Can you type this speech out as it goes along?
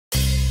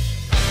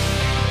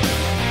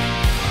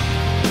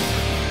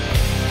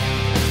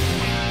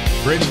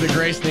Bridge the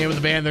Grace, name of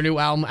the band. Their new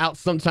album out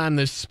sometime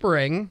this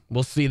spring.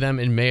 We'll see them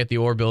in May at the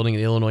Orr Building at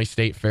the Illinois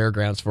State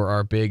Fairgrounds for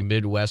our big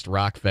Midwest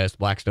Rock Fest.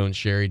 Blackstone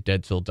Sherry,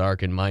 Dead Till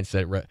Dark, and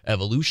Mindset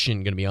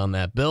Evolution going to be on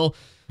that bill.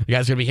 You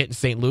guys are going to be hitting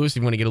St. Louis. If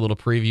you want to get a little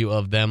preview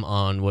of them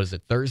on, what is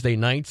it, Thursday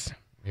nights?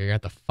 You're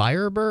at the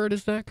Firebird,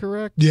 is that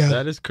correct? Yeah.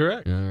 That is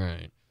correct. All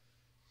right.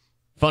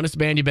 Funnest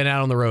band you've been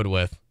out on the road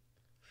with?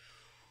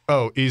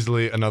 Oh,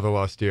 easily Another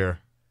Lost Year.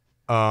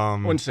 I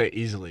wouldn't say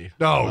easily.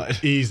 No,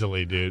 but-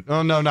 easily, dude.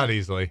 Oh, no, not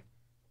easily.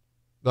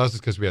 That was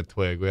just because we had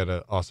Twig. We had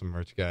an awesome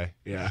merch guy.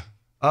 Yeah.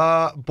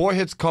 Boy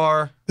Hits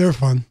Car They were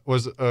fun.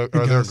 was they're a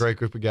guys. great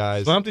group of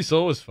guys. Small Empty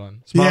Soul was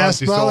fun. Yeah,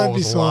 Empty Small Soul Empty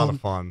was a lot Soul. of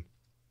fun.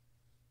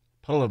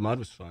 Puddle of Mud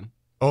was fun.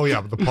 Oh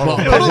yeah, but the Puddle Well,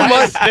 of Puddle of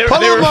Mud, They were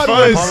Puddle of Mud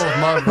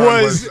fun.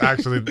 was, was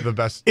actually the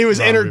best. it was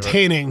run we've ever-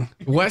 entertaining.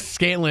 Wes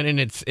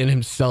Scantlin in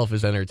himself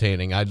is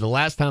entertaining. The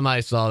last time I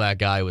saw that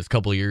guy was a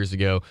couple of years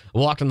ago. I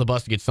walked on the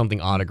bus to get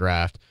something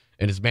autographed,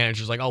 and his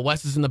manager's like, "Oh,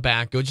 Wes is in the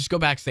back. Just go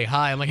back, say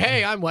hi." I'm like,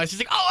 "Hey, I'm Wes." He's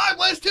like, "Oh, I'm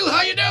Wes too.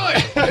 How you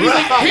doing?" And he's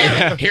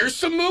like, here's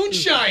some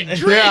moonshine.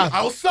 Drink. Yeah.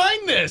 I'll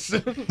sign this."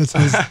 That's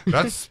his,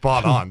 That's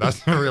spot on.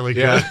 That's really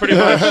good. Yeah, that's pretty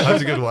much.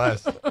 That's a good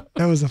Wes.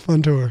 that was a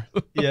fun tour,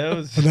 Yeah, it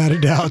was without a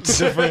doubt.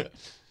 different.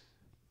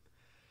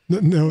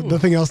 No,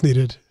 nothing else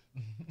needed.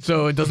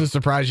 So it doesn't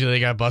surprise you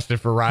they got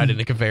busted for riding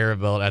the conveyor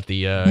belt at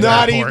the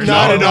Not airport. at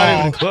not all.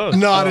 even close.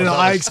 Not at Oh, all. that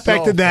I was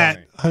expected so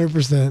that.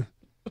 100%.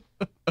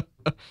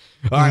 All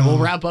right, we'll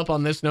wrap up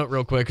on this note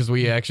real quick because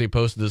we actually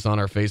posted this on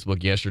our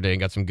Facebook yesterday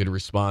and got some good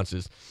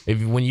responses.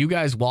 When you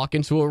guys walk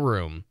into a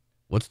room,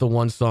 what's the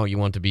one song you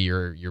want to be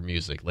your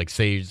music? Like,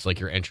 say it's like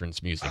your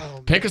entrance music.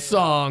 Pick a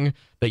song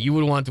that you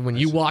would want to, when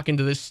you walk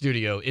into this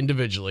studio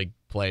individually,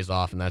 plays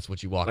off, and that's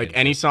what you walk Like into.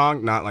 any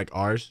song, not like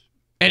ours.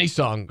 Any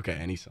song. Okay,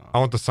 any song. I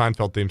want the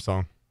Seinfeld theme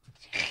song.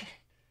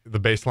 The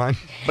bass line.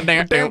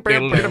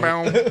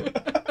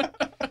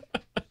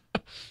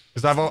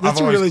 Because I've That's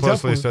a always really tough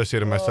closely one.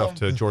 associated myself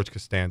to George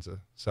Costanza,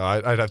 so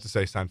I'd have to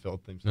say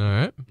Seinfeld theme song. All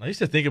right. I used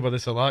to think about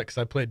this a lot because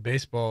I played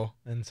baseball,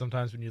 and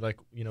sometimes when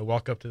you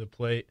walk up to the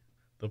plate,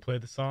 they'll play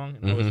the song,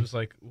 and I was just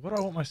like, "What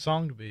do I want my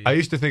song to be?" I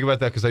used to think about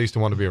that because I used to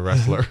want to be a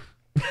wrestler.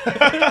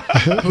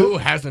 Who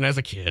hasn't as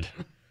a kid?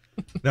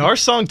 Now our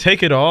song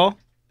 "Take It All,"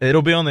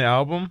 it'll be on the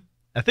album.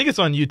 I think it's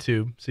on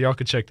YouTube, so y'all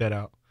could check that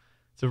out.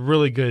 It's a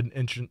really good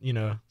intro.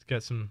 It's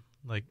got some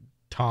like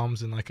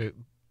toms and like a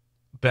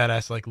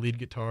badass like lead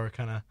guitar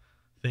kind of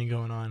thing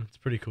going on. It's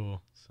pretty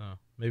cool. So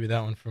maybe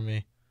that one for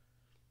me.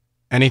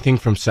 Anything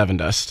from Seven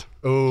Dust.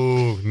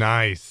 Oh,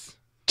 nice.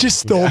 Just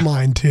stole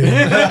mine, too.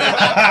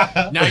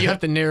 Now you have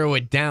to narrow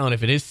it down.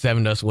 If it is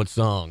Seven Dust, what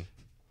song?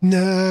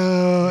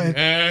 No.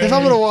 If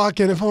I'm going to walk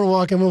in, I'm going to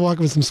walk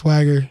in with some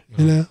swagger,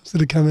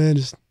 instead of come in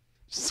just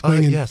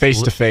swinging. Yes.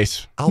 Face to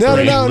Face. No,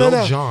 no, Lil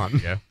no. Jon.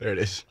 Yeah. There it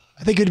is.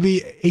 I think it'd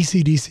be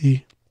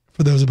AC/DC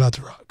for those about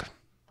to rock.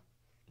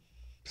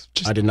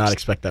 I did not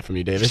expect that from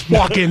you, David.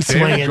 Walk in Damn,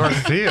 swinging.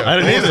 Garcia. I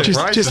didn't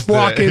either. Just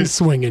walk in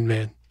swinging,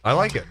 man. I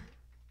like it.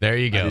 There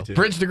you go. do too.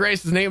 Bridge to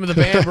Grace is the name of the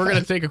band. We're going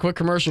to take a quick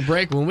commercial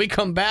break. When we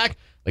come back,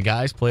 the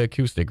guys play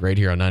acoustic right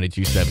here on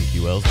 92.7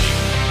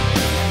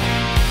 QLZ.